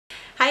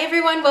Hi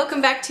everyone,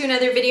 welcome back to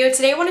another video.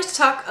 Today I wanted to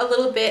talk a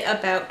little bit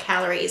about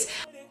calories.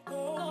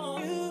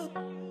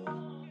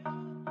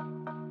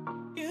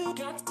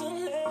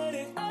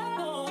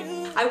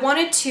 I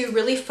wanted to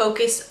really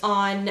focus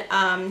on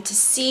to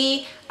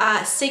see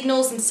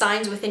signals and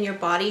signs within your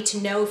body to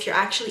know if you're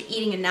actually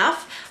eating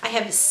enough. I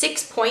have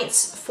 6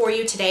 points for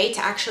you today to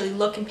actually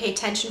look and pay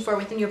attention for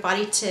within your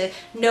body to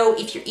know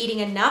if you're eating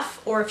enough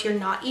or if you're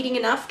not eating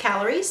enough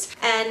calories.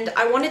 And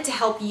I wanted to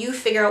help you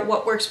figure out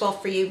what works well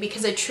for you,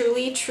 because I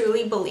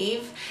truly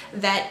believe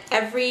that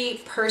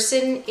every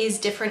person is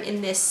different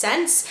in this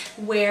sense,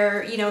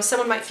 where, you know,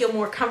 someone might feel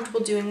more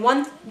comfortable doing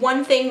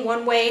one thing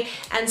one way,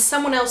 and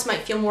someone else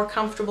might feel more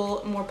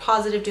comfortable, more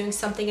positive doing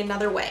something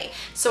another way.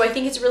 So I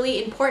think it's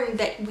really important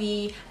that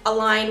we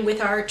align with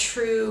our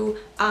true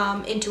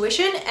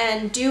intuition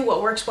and do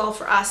what works well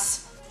for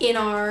us in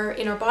our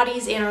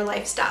bodies, in our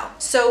lifestyle.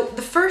 So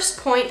the first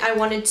point I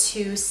wanted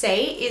to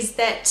say is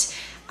that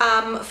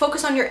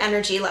focus on your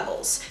energy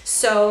levels.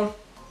 So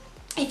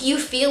if you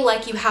feel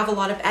like you have a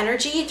lot of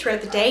energy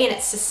throughout the day and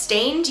it's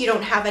sustained, you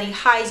don't have any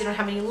highs, you don't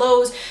have any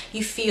lows,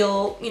 you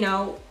feel, you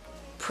know,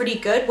 pretty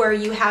good, where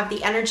you have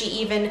the energy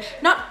even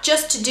not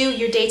just to do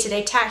your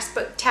day-to-day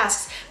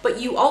tasks, but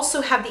you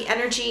also have the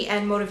energy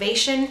and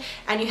motivation,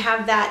 and you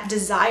have that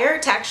desire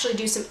to actually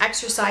do some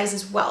exercise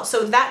as well.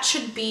 So that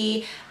should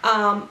be,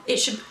 it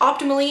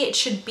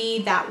should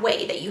be that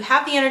way, that you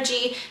have the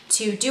energy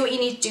to do what you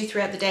need to do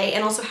throughout the day,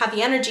 and also have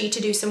the energy to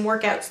do some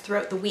workouts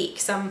throughout the week,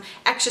 some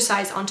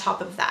exercise on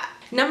top of that.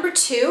 Number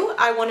 2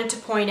 I wanted to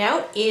point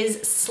out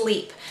is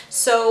sleep.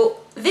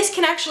 So this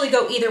can actually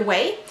go either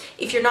way.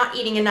 If you're not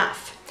eating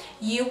enough,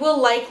 you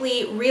will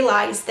likely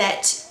realize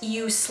that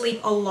you sleep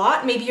a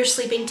lot. Maybe you're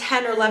sleeping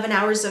 10 or 11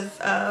 hours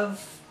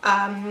of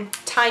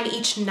time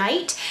each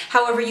night.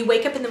 However, you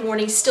wake up in the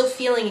morning still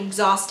feeling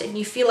exhausted, and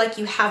you feel like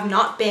you have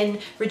not been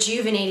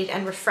rejuvenated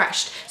and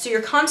refreshed. So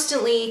you're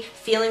constantly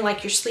feeling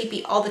like you're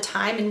sleepy all the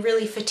time and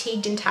really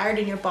fatigued and tired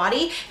in your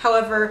body.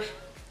 However,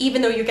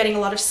 even though you're getting a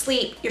lot of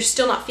sleep, you're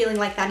still not feeling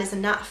like that is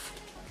enough.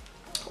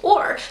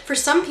 Or for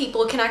some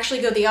people, it can actually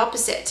go the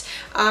opposite.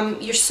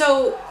 You're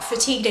so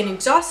fatigued and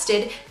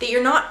exhausted that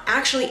you're not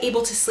actually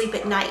able to sleep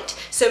at night.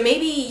 So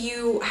maybe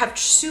you have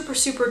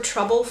super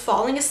trouble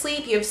falling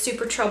asleep, you have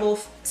super trouble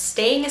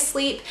staying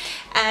asleep,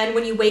 and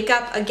when you wake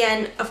up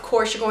again, of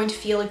course, you're going to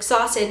feel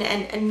exhausted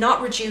and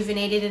not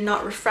rejuvenated and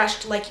not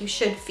refreshed like you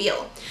should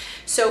feel.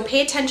 So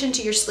pay attention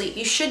to your sleep.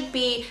 You should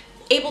be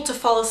able to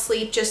fall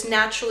asleep just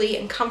naturally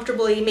and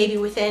comfortably, maybe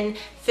within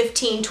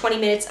 15-20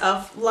 minutes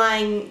of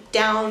lying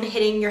down,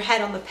 hitting your head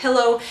on the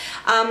pillow.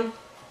 And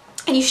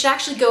you should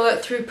actually go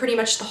out through pretty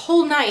much the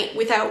whole night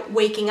without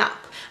waking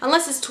up.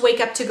 Unless it's to wake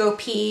up to go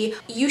pee,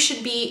 you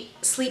should be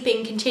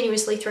sleeping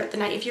continuously throughout the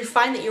night. If you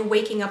find that you're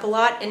waking up a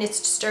lot and it's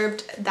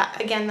disturbed,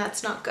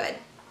 that's not good.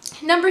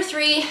 Number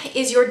 3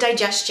 is your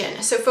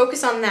digestion. So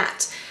focus on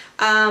that.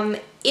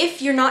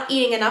 If you're not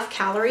eating enough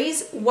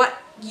calories, what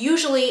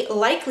usually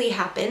likely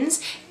happens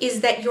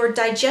is that your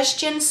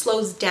digestion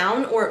slows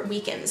down or it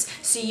weakens.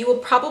 So you will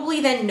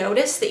probably then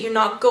notice that you're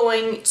not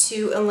going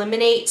to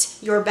eliminate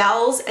your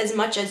bowels as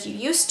much as you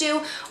used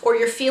to, or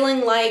you're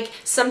feeling like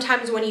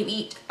sometimes when you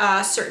eat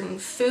certain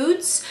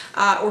foods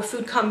or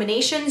food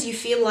combinations, you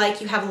feel like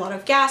you have a lot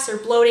of gas or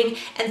bloating,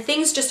 and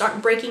things just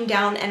aren't breaking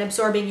down and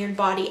absorbing your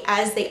body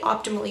as they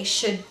optimally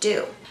should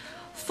do.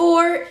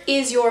 4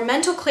 is your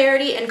mental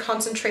clarity and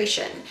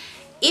concentration.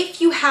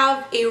 If you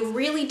have a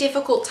really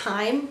difficult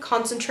time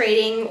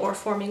concentrating or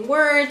forming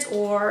words,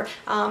 or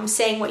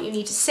saying what you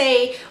need to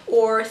say,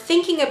 or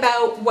thinking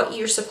about what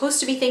you're supposed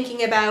to be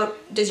thinking about,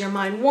 does your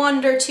mind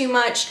wander too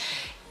much?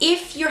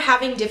 If you're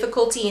having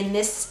difficulty in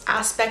this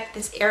aspect,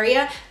 this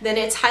area, then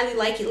it's highly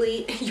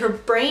likely your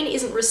brain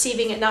isn't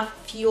receiving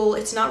enough fuel,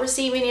 it's not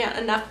receiving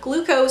enough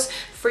glucose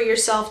for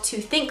yourself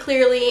to think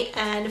clearly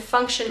and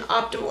function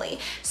optimally.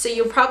 So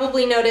you'll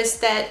probably notice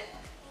that,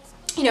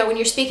 you know, when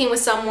you're speaking with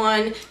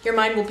someone, your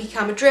mind will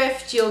become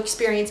adrift, you'll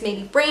experience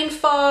maybe brain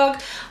fog,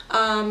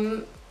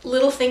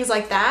 little things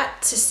like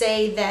that to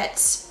say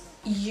that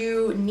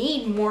you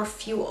need more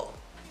fuel.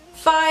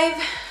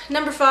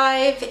 Number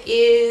 5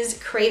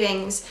 is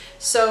cravings.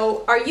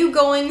 So are you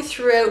going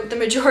throughout the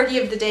majority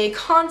of the day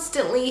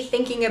constantly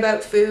thinking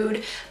about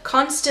food,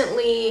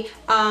 constantly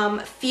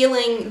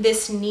feeling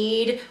this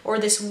need or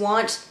this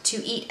want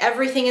to eat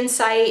everything in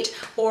sight?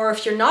 Or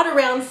if you're not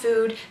around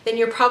food, then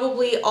you're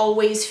probably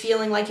always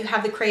feeling like you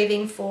have the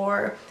craving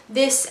for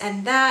this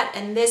and that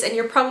and this, and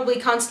you're probably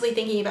constantly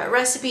thinking about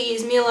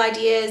recipes, meal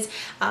ideas.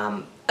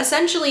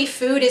 Essentially,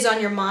 food is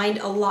on your mind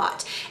a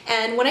lot.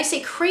 And when I say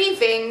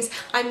cravings,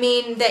 I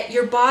mean that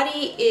your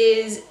body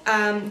is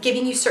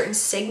giving you certain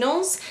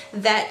signals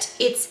that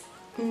it's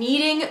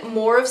needing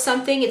more of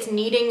something, it's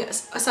needing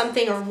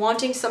something or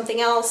wanting something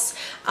else.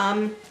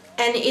 And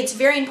it's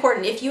very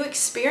important. If you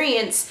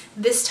experience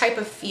this type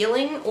of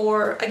feeling,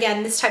 or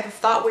again, this type of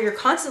thought where you're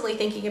constantly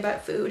thinking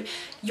about food,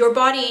 your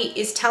body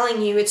is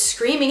telling you, it's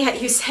screaming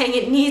at you saying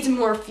it needs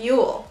more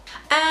fuel.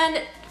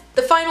 And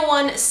The final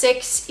one,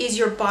 6, is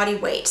your body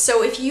weight.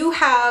 So if you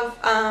have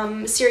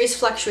serious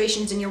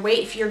fluctuations in your weight,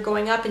 if you're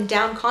going up and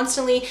down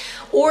constantly,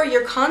 or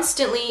you're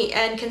constantly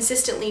and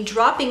consistently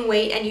dropping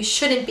weight and you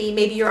shouldn't be,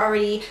 maybe you're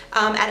already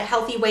at a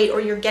healthy weight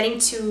or you're getting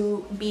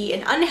to be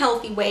an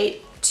unhealthy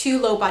weight, too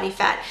low body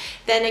fat,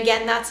 then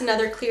again, that's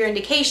another clear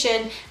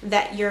indication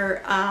that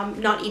you're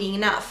not eating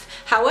enough.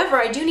 However,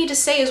 I do need to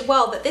say as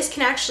well that this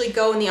can actually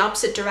go in the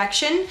opposite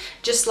direction,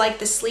 just like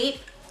the sleep.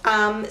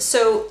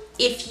 So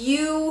if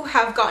you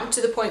have gotten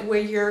to the point where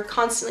you're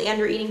constantly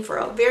under eating for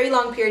a very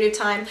long period of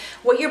time,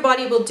 what your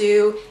body will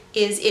do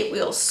is it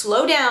will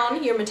slow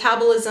down, your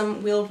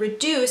metabolism will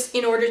reduce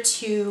in order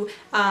to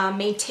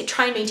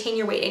try and maintain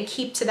your weight and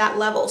keep to that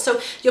level.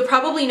 So you'll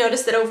probably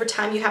notice that over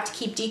time you have to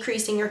keep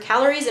decreasing your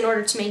calories in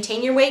order to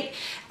maintain your weight.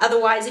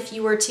 Otherwise, if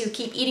you were to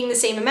keep eating the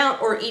same amount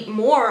or eat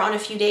more on a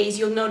few days,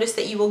 you'll notice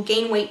that you will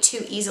gain weight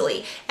too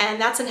easily. And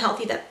that's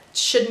unhealthy. That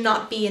should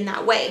not be in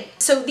that way.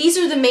 So these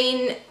are the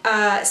main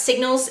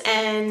signals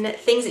and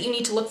things that you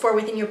need to look for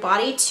within your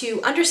body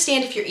to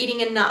understand if you're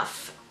eating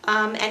enough.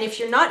 And if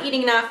you're not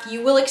eating enough,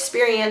 you will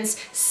experience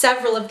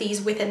several of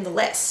these within the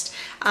list,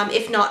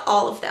 if not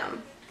all of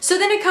them. So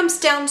then it comes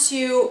down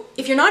to,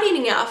 if you're not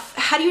eating enough,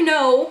 how do you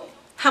know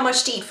how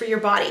much to eat for your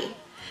body?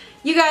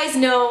 You guys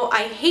know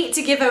I hate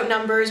to give out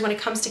numbers when it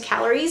comes to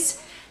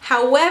calories.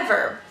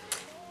 However,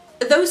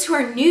 those who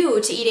are new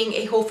to eating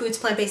a whole foods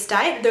plant-based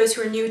diet, those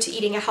who are new to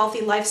eating a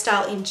healthy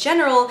lifestyle in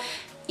general,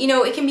 you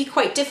know, it can be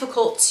quite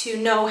difficult to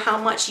know how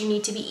much you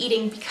need to be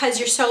eating because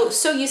you're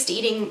so used to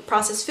eating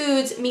processed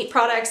foods, meat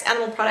products,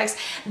 animal products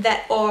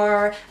that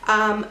are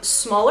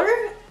smaller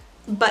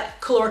but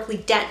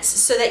calorically dense,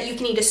 so that you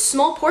can eat a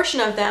small portion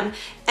of them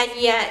and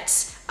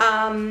yet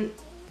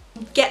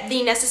get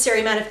the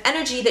necessary amount of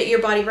energy that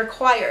your body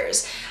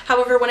requires.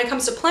 However, when it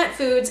comes to plant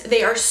foods,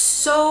 they are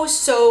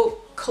so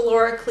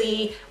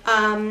calorically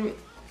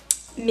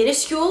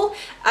minuscule,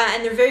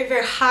 and they're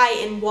very high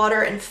in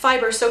water and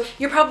fiber, so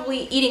you're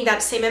probably eating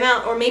that same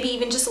amount or maybe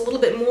even just a little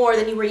bit more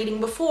than you were eating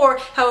before.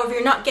 However,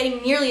 you're not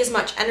getting nearly as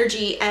much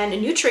energy and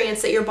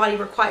nutrients that your body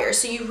requires,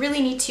 so you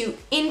really need to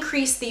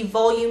increase the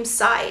volume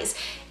size.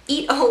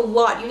 Eat a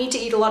lot. You need to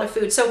eat a lot of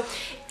food. So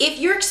if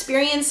you're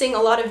experiencing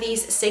a lot of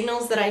these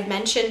signals that I've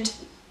mentioned,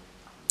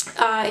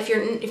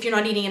 if you're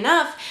not eating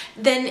enough,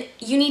 then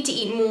you need to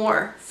eat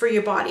more for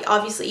your body.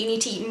 Obviously, you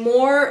need to eat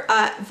more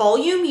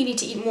volume, you need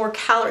to eat more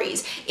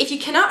calories. If you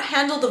cannot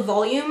handle the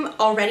volume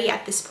already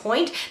at this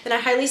point, then I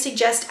highly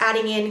suggest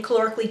adding in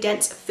calorically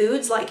dense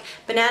foods like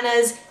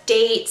bananas,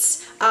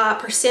 dates,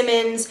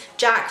 persimmons,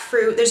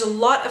 jackfruit. There's a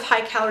lot of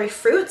high calorie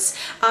fruits.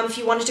 If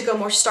you wanted to go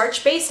more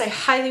starch based, I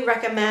highly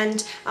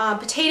recommend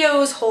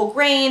potatoes, whole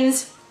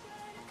grains,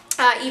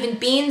 even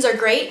beans are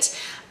great.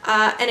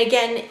 And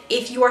again,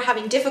 if you are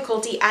having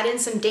difficulty, add in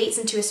some dates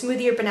into a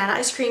smoothie or banana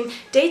ice cream.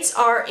 Dates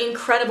are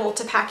incredible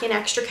to pack in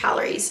extra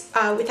calories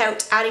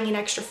without adding in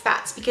extra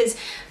fats, because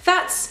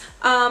fats,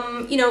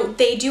 you know,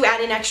 they do add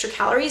in extra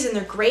calories and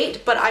they're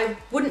great, but I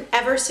wouldn't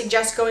ever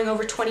suggest going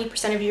over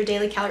 20% of your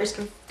daily calories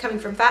coming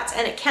from fats,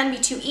 and it can be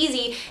too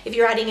easy if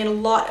you're adding in a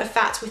lot of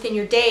fats within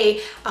your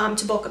day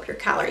to bulk up your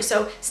calories.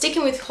 So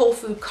sticking with whole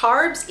food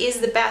carbs is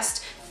the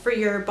best for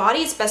your body,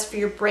 it's best for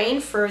your brain,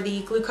 for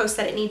the glucose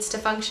that it needs to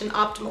function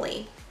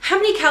optimally. How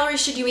many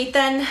calories should you eat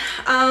then?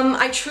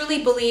 I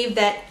truly believe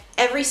that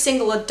every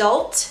single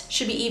adult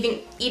should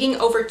be eating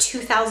over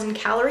 2,000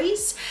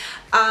 calories.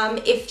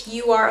 If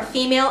you are a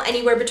female,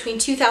 anywhere between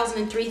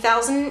 2,000 and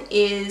 3,000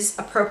 is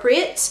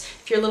appropriate.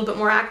 If you're a little bit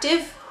more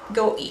active,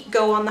 go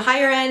on the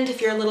higher end.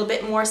 If you're a little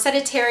bit more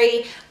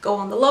sedentary, go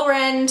on the lower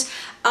end.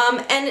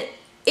 And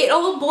it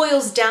all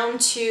boils down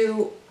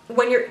to,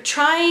 when you're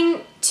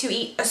trying to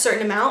eat a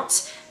certain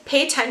amount,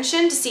 pay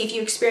attention to see if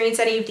you experience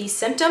any of these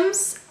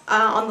symptoms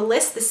on the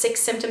list, the 6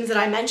 symptoms that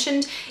I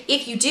mentioned.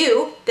 If you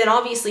do, then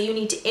obviously you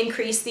need to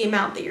increase the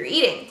amount that you're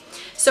eating.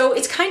 So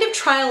it's kind of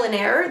trial and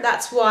error.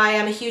 That's why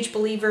I'm a huge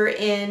believer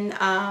in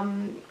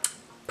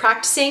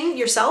practicing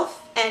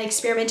yourself and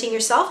experimenting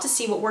yourself to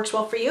see what works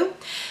well for you.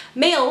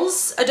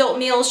 Males, adult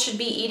males, should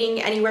be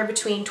eating anywhere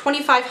between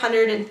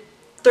 2,500 and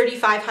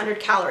 3,500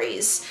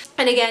 calories.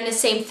 And again, the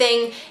same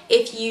thing,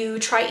 if you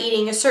try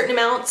eating a certain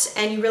amount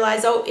and you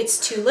realize, oh, it's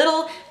too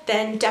little,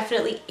 then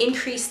definitely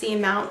increase the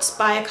amount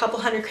by a couple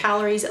hundred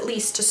calories at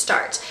least to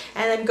start,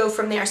 and then go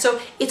from there.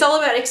 So it's all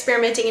about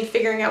experimenting and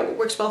figuring out what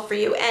works well for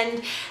you.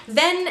 And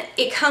then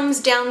it comes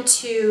down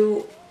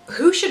to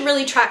who should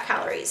really track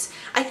calories.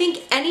 I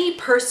think any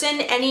person,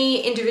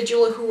 any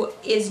individual who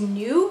is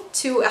new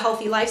to a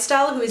healthy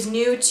lifestyle, who is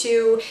new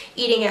to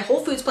eating a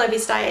whole foods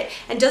plant-based diet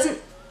and doesn't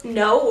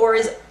know or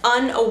is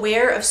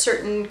unaware of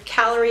certain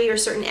calorie or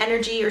certain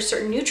energy or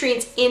certain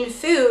nutrients in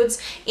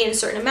foods in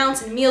certain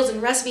amounts and meals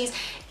and recipes,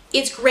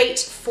 it's great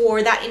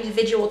for that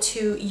individual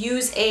to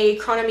use a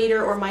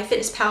chronometer or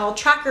MyFitnessPal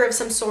tracker of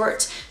some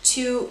sort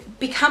to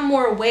become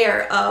more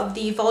aware of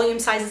the volume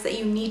sizes that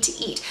you need to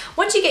eat.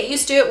 Once you get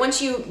used to it,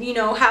 once you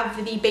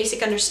have the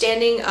basic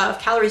understanding of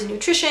calories and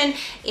nutrition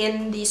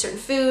in these certain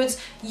foods,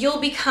 you'll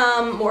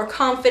become more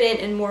confident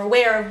and more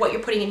aware of what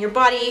you're putting in your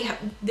body,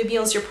 the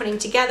meals you're putting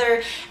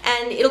together,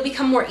 and it'll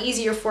become more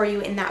easier for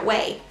you in that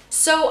way.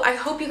 So I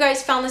hope you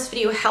guys found this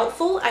video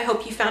helpful. I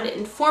hope you found it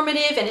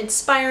informative and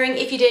inspiring.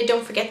 If you did,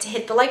 don't forget to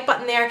hit the like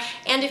button there.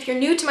 And if you're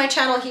new to my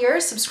channel here,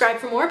 subscribe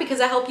for more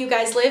because I help you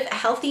guys live a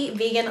healthy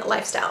vegan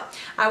lifestyle.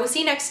 I will see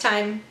you next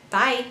time.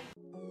 Bye.